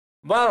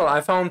Well, I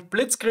found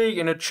Blitzkrieg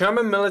in a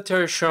German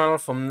military journal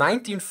from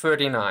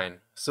 1939,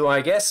 so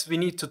I guess we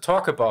need to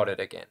talk about it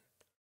again.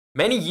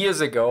 Many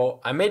years ago,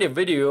 I made a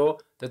video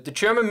that the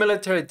German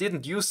military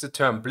didn't use the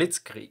term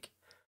Blitzkrieg.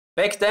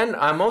 Back then,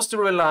 I mostly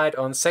relied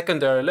on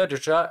secondary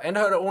literature and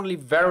had only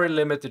very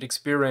limited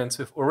experience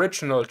with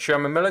original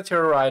German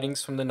military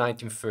writings from the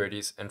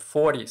 1930s and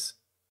 40s.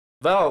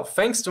 Well,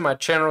 thanks to my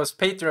generous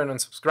Patreon and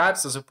subscriber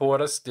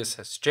supporters, this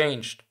has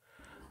changed.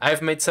 I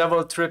have made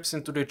several trips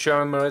into the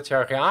German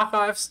military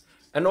archives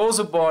and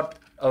also bought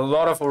a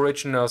lot of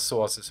original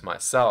sources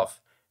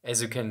myself,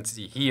 as you can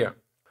see here.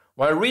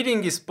 While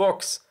reading these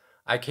books,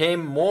 I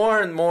came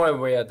more and more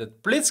aware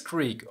that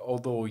Blitzkrieg,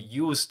 although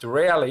used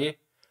rarely,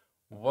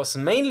 was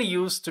mainly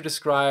used to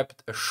describe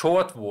a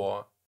short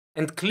war,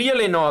 and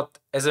clearly not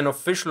as an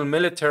official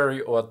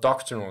military or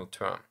doctrinal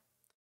term.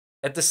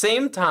 At the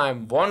same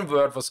time, one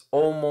word was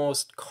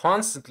almost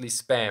constantly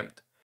spammed,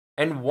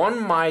 and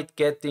one might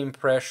get the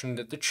impression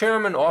that the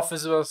German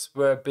officers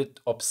were a bit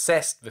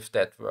obsessed with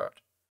that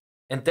word.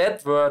 And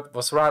that word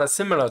was rather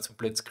similar to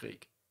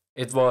Blitzkrieg.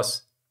 It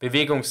was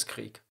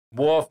Bewegungskrieg,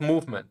 war of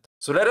movement.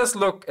 So let us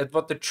look at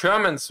what the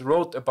Germans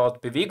wrote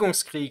about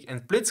Bewegungskrieg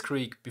and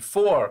Blitzkrieg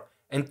before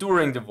and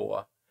during the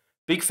war.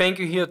 Big thank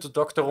you here to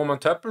Dr. Roman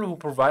Töppel, who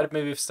provided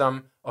me with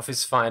some of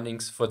his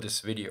findings for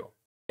this video.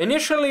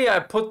 Initially, I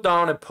put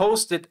down a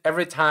post-it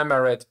every time I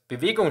read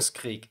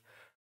Bewegungskrieg,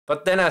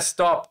 but then I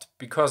stopped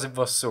because it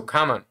was so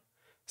common.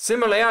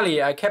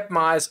 Similarly, I kept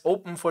my eyes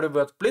open for the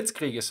word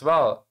Blitzkrieg as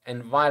well,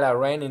 and while I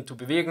ran into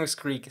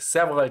Bewegungskrieg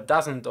several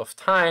dozen of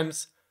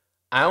times,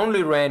 I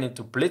only ran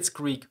into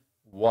Blitzkrieg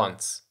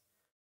once.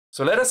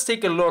 So let us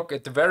take a look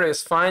at the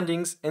various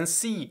findings and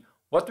see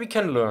what we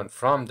can learn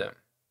from them.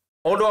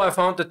 Although I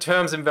found the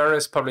terms in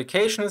various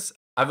publications,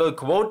 I will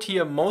quote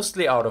here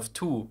mostly out of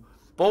two.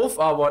 Both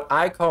are what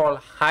I call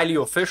highly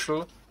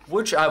official,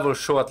 which I will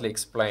shortly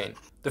explain.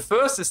 The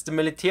first is the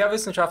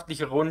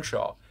Militärwissenschaftliche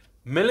Rundschau,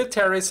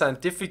 Military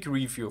Scientific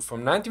Review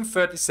from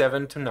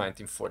 1937 to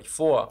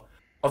 1944,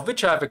 of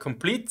which I have a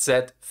complete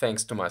set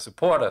thanks to my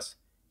supporters.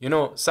 You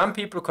know, some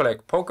people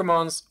collect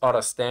Pokémons,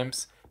 other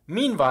stamps.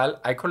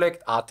 Meanwhile, I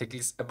collect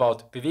articles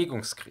about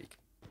Bewegungskrieg.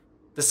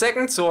 The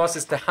second source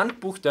is the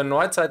Handbuch der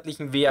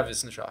neuzeitlichen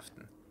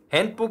Wehrwissenschaften,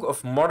 Handbook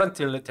of Modern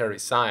Military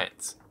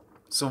Science.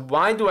 So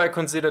why do I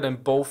consider them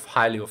both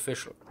highly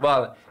official?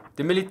 Well,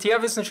 the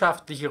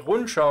Militärwissenschaftliche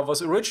Rundschau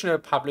was originally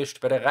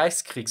published by the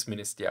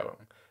Reichskriegsministerium,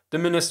 the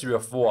Ministry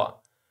of War.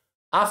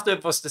 After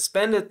it was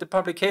disbanded, the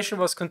publication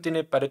was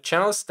continued by the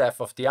General Staff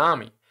of the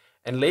Army,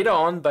 and later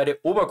on by the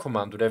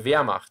Oberkommando der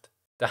Wehrmacht,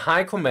 the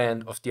High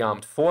Command of the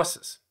Armed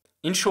Forces.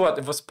 In short,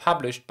 it was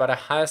published by the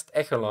highest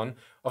echelon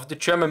of the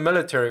German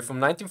military from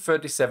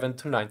 1937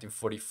 to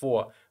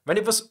 1944, when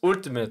it was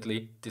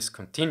ultimately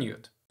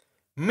discontinued.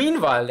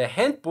 Meanwhile, the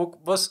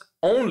handbook was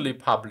only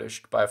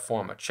published by a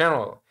former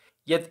general,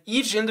 yet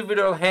each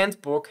individual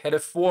handbook had a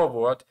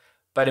foreword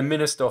by the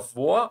Minister of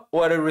War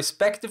or the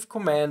respective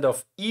commander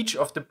of each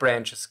of the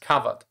branches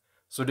covered,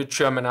 so the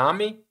German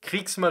Army,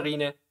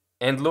 Kriegsmarine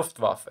and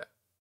Luftwaffe.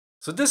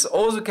 So this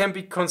also can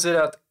be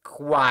considered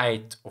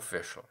quite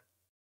official.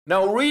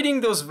 Now,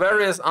 reading those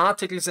various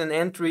articles and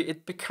entry,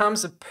 it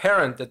becomes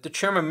apparent that the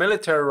German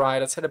military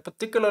writers had a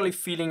particularly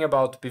feeling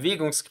about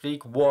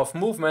Bewegungskrieg, war of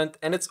movement,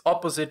 and its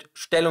opposite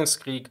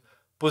Stellungskrieg,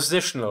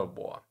 positional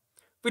war,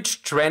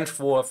 which trench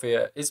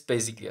warfare is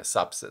basically a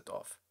subset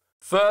of.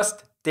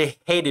 First, they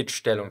hated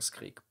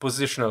Stellungskrieg,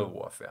 positional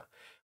warfare,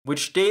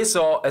 which they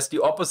saw as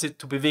the opposite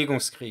to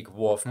Bewegungskrieg,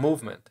 war of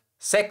movement.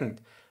 Second,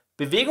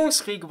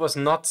 Bewegungskrieg was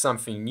not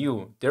something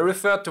new. They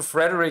referred to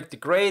Frederick the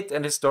Great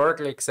and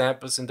historical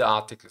examples in the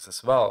articles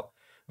as well,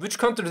 which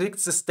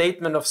contradicts the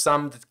statement of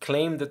some that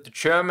claim that the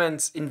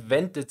Germans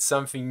invented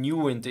something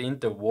new in the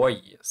interwar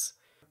years.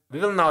 We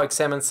will now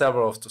examine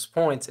several of those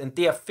points, and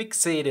they are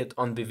fixated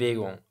on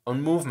Bewegung,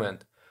 on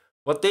movement,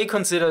 what they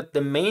considered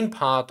the main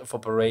part of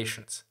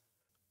operations.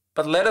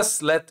 But let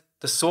us let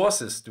the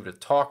sources do the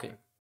talking.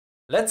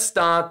 Let's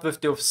start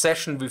with the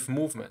obsession with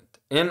movement.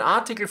 In an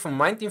article from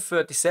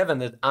 1937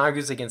 that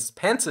argues against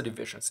panzer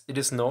divisions, it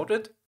is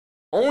noted,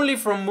 "Only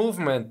from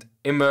movement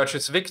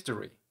emerges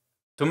victory.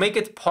 To make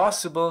it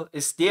possible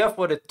is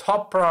therefore the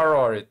top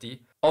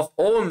priority of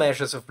all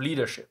measures of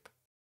leadership.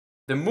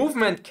 The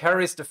movement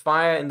carries the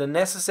fire in the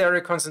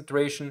necessary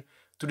concentration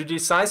to the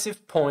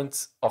decisive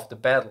points of the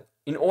battle,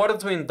 in order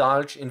to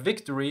indulge in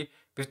victory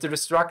with the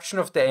destruction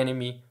of the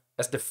enemy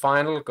as the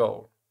final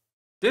goal."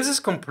 This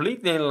is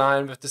completely in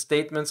line with the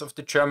statements of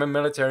the German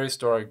military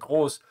historian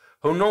Gross,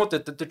 who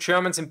noted that the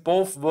Germans in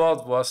both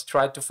world wars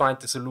tried to find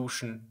the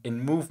solution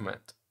in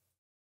movement.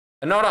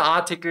 Another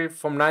article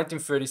from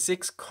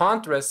 1936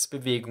 contrasts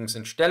Bewegungs-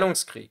 and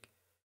Stellungskrieg.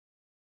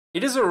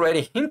 It is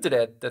already hinted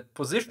at that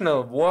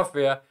positional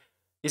warfare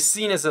is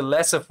seen as a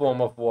lesser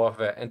form of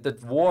warfare and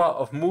that war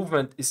of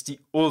movement is the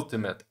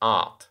ultimate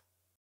art.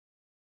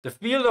 The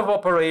field of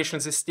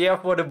operations is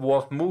therefore the war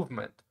of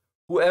movement.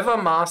 Whoever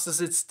masters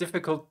its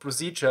difficult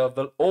procedure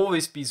will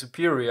always be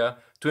superior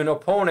to an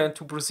opponent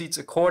who proceeds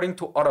according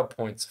to other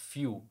points of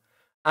view.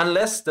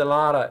 unless the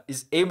latter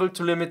is able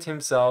to limit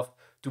himself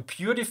to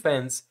pure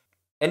defense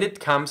and it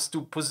comes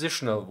to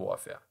positional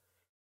warfare.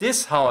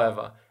 This,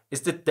 however,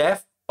 is the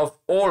death of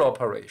all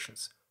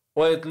operations,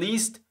 or at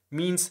least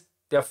means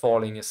they're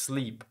falling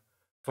asleep,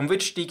 from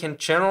which they can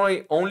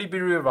generally only be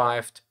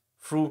revived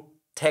through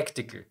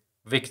tactical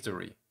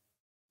victory.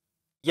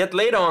 Yet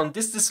later on,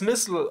 this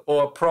dismissal,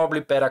 or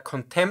probably better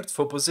contempt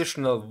for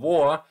positional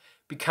war,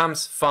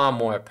 becomes far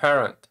more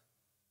apparent.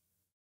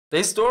 The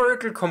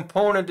historical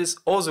component is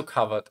also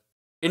covered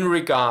in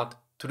regard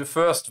to the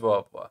First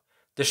World War.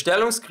 The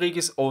Stellungskrieg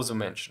is also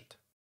mentioned.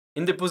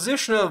 In the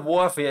positional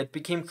warfare, it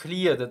became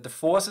clear that the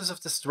forces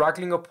of the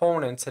struggling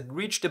opponents had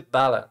reached a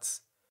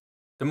balance.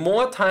 The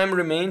more time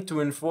remained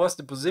to enforce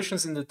the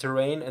positions in the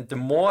terrain, and the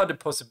more the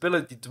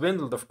possibility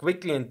dwindled of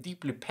quickly and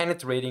deeply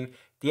penetrating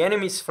the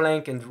enemy's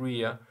flank and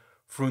rear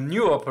through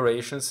new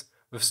operations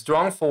with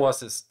strong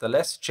forces, the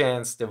less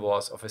chance there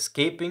was of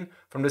escaping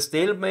from the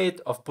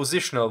stalemate of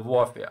positional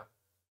warfare,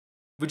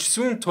 which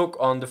soon took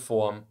on the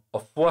form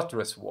of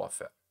fortress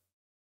warfare.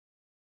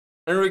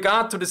 In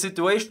regard to the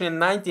situation in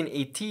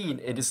 1918,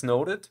 it is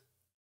noted,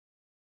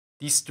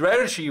 the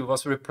strategy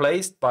was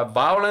replaced by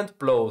violent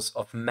blows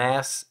of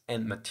mass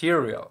and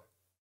material.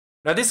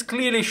 Now this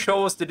clearly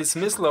shows the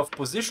dismissal of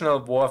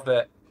positional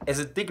warfare as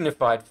a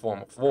dignified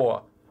form of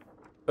war.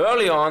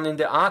 Early on in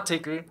the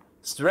article,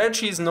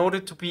 strategy is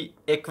noted to be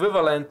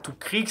equivalent to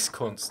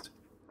Kriegskunst,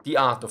 the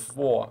art of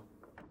war.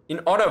 In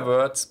other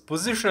words,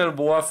 positional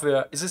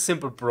warfare is a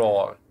simple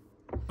brawl.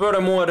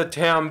 Furthermore, the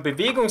term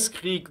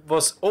Bewegungskrieg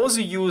was also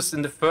used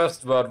in the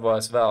First World War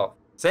as well.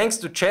 Thanks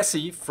to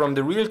Jesse from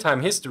the Real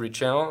Time History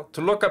channel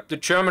to look up the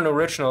German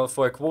original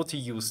for a quote he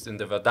used in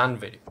the Verdun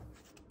video.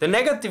 The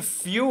negative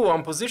view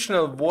on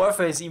positional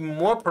warfare is even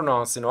more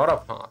pronounced in other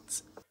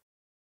parts.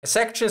 A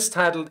section is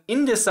titled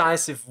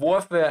Indecisive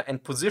Warfare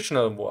and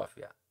Positional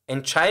Warfare,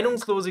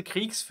 Entscheidungslose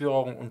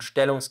Kriegführung und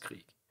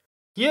Stellungskrieg.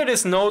 Here it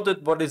is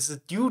noted what is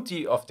the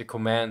duty of the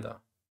commander.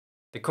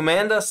 The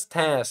commander's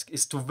task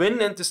is to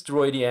win and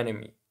destroy the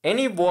enemy.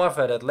 Any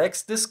warfare that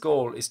lacks this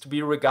goal is to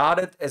be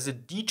regarded as a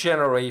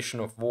degeneration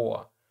of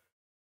war,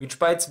 which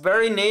by its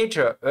very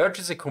nature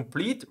urges a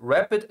complete,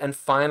 rapid and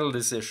final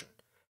decision.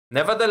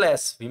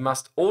 Nevertheless, we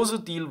must also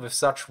deal with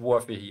such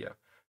warfare here,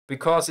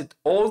 because it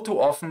all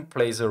too often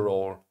plays a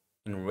role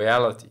in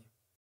reality.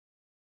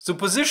 So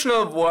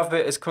positional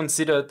warfare is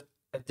considered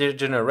a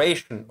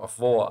degeneration of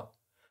war.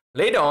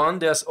 Later on,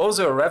 there's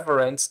also a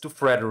reference to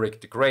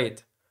Frederick the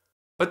Great.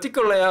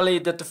 Particularly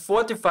that the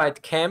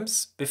fortified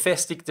camps,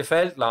 befestigte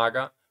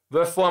Feldlager,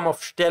 were a form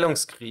of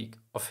Stellungskrieg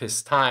of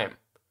his time.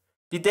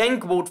 They then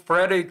quote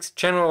Frederick's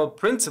general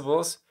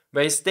principles,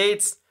 where he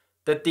states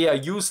that they are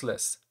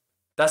useless,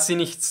 dass sie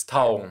nichts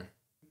taugen.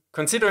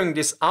 Considering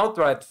this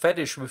outright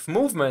fetish with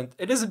movement,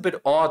 it is a bit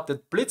odd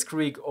that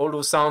Blitzkrieg,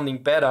 although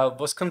sounding better,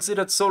 was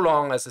considered so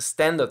long as a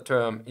standard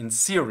term in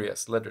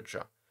serious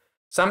literature,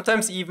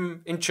 sometimes even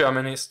in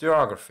German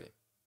historiography.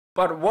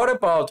 But what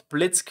about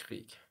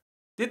Blitzkrieg?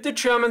 Did the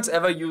Germans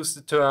ever use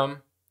the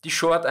term? The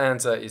short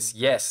answer is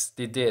yes,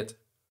 they did.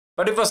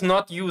 But it was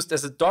not used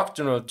as a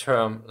doctrinal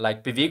term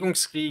like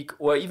Bewegungskrieg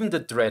or even the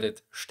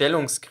dreaded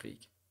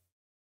Stellungskrieg.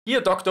 Here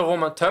Dr.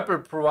 Roman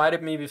Töppel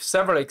provided me with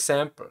several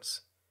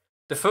examples.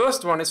 The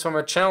first one is from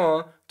a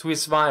channel to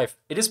his wife.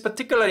 It is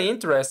particularly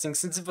interesting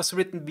since it was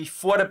written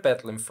before the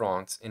battle in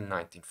France in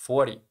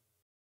 1940.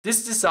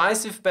 This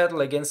decisive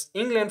battle against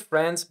England,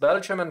 France,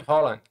 Belgium and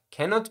Holland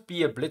cannot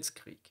be a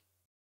blitzkrieg.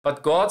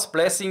 But God's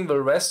blessing will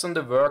rest on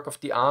the work of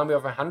the army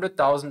of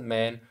 100,000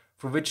 men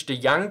through which the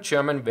young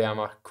German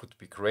Wehrmacht could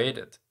be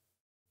created.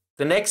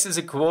 The next is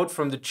a quote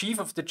from the chief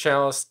of the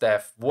general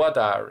staff war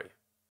diary.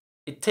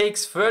 It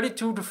takes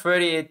 32 to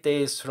 38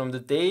 days from the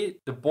day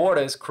the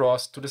border is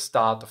crossed to the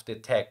start of the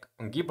attack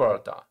on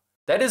Gibraltar.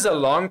 That is a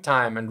long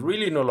time and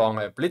really no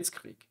longer a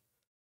blitzkrieg.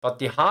 But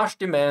the harsh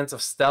demands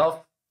of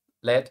stealth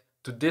led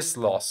to this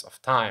loss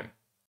of time.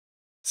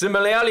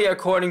 Similarly,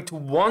 according to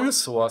one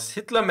source,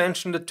 Hitler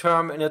mentioned the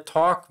term in a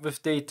talk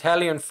with the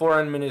Italian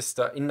foreign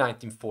minister in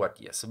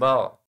 1940 as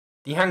well.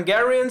 The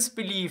Hungarians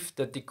believed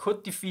that they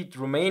could defeat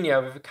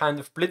Romania with a kind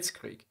of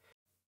blitzkrieg.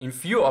 In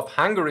view of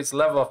Hungary's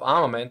level of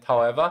armament,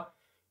 however,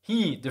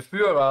 he, the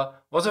Führer,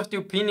 was of the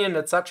opinion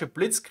that such a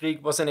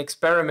blitzkrieg was an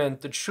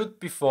experiment that should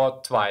be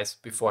fought twice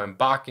before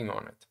embarking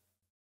on it.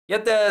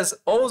 Yet there is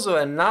also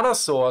another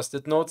source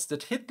that notes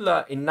that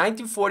Hitler in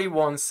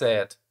 1941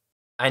 said,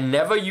 "I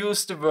never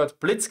use the word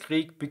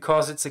blitzkrieg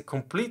because it's a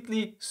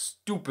completely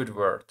stupid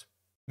word."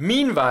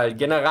 Meanwhile,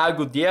 General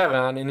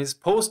Guderian in his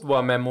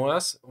post-war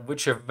memoirs,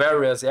 which have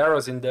various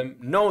errors in them,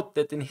 note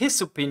that in his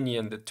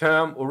opinion the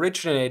term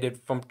originated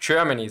from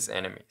Germany's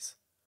enemies.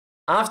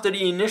 After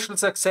the initial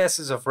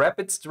successes of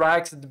rapid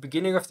strikes at the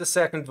beginning of the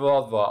Second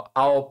World War,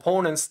 our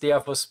opponents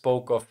therefore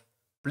spoke of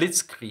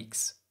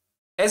blitzkriegs.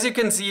 As you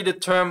can see, the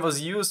term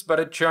was used by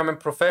the German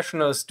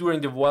professionals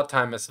during the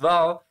wartime as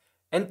well,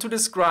 and to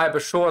describe a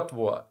short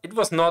war. It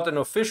was not an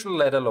official,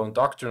 let alone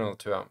doctrinal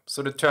term.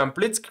 So the term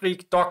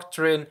blitzkrieg,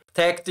 doctrine,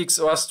 tactics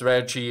or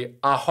strategy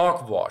are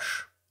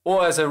hogwash.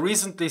 Or as I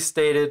recently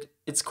stated,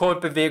 it's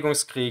called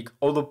Bewegungskrieg,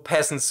 although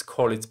peasants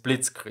call it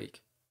Blitzkrieg.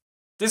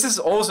 This is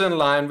also in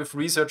line with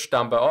research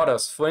done by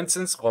others, for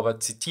instance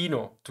Robert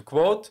Citino. To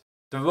quote,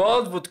 "The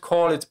world would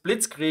call it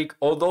Blitzkrieg,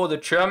 although the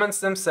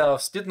Germans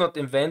themselves did not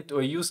invent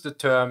or use the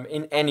term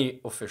in any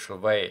official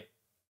way."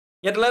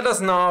 Yet let us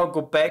now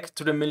go back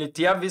to the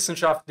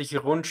Militärwissenschaftliche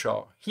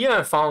Rundschau. Here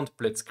I found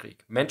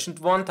Blitzkrieg, mentioned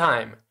one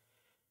time.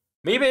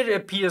 Maybe it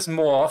appears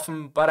more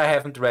often, but I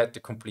haven't read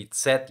the complete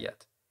set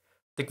yet.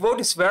 The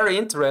quote is very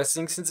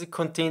interesting since it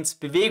contains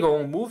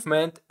Bewegung,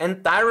 movement,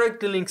 and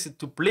directly links it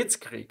to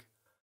Blitzkrieg,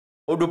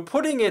 although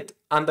putting it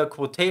under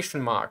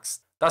quotation marks,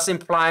 thus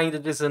implying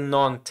that it is a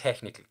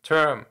non-technical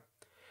term.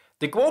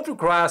 The quote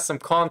requires some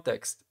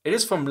context. It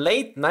is from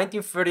late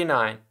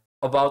 1939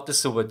 about the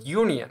Soviet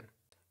Union.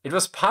 It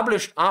was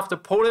published after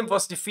Poland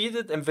was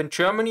defeated and when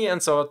Germany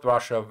and Soviet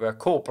Russia were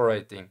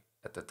cooperating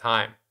at the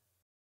time.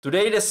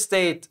 Today the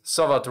state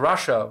Soviet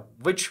Russia,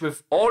 which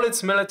with all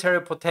its military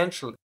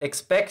potential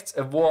expects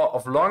a war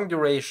of long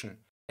duration,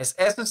 is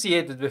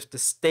associated with the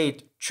state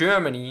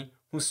Germany,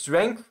 whose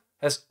strength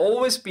has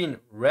always been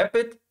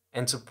rapid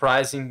and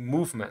surprising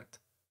movement.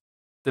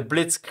 The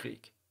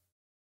Blitzkrieg.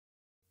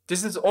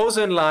 This is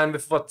also in line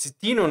with what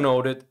Citino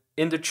noted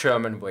in the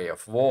German way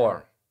of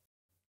war.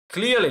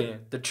 Clearly,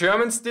 the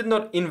Germans did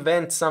not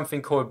invent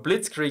something called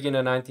Blitzkrieg in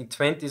the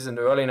 1920s and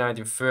early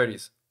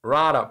 1930s.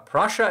 Rather,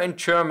 Prussia and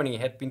Germany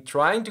had been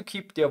trying to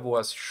keep their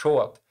wars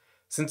short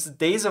since the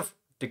days of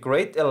the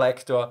Great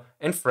Elector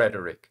and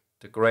Frederick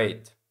the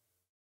Great.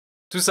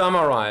 To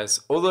summarize,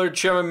 although the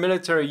German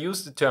military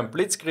used the term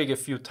Blitzkrieg a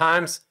few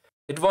times,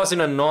 it was in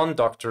a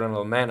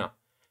non-doctrinal manner.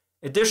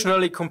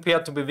 Additionally,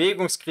 compared to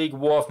Bewegungskrieg,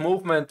 war of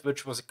movement,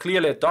 which was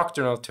clearly a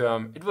doctrinal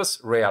term, it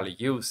was rarely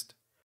used.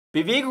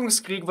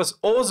 Bewegungskrieg was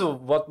also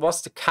what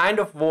was the kind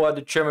of war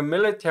the German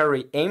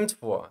military aimed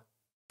for.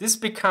 This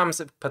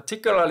becomes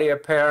particularly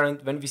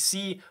apparent when we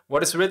see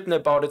what is written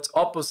about its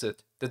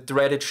opposite, the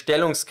dreaded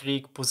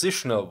Stellungskrieg,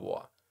 positional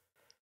war,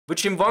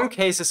 which in one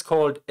case is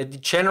called a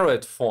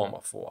degenerate form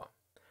of war.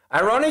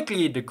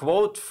 Ironically, the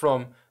quote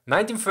from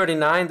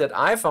 1939 that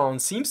I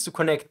found seems to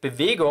connect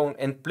Bewegung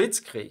and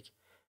Blitzkrieg.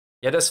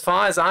 Yet as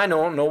far as I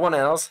know, no one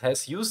else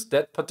has used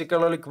that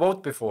particular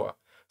quote before,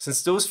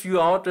 since those few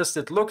authors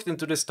that looked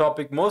into this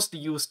topic mostly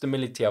used the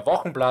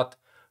Militärwochenblatt,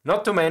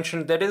 not to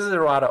mention that it is a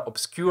rather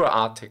obscure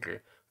article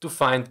to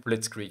find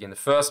Blitzkrieg in the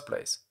first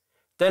place.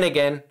 Then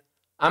again,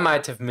 I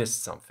might have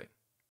missed something.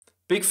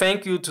 Big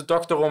thank you to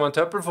Dr. Roman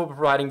Töppel for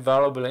providing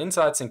valuable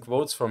insights and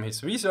quotes from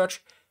his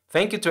research.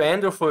 Thank you to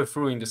Andrew for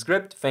reviewing the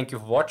script. Thank you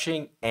for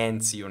watching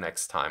and see you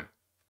next time.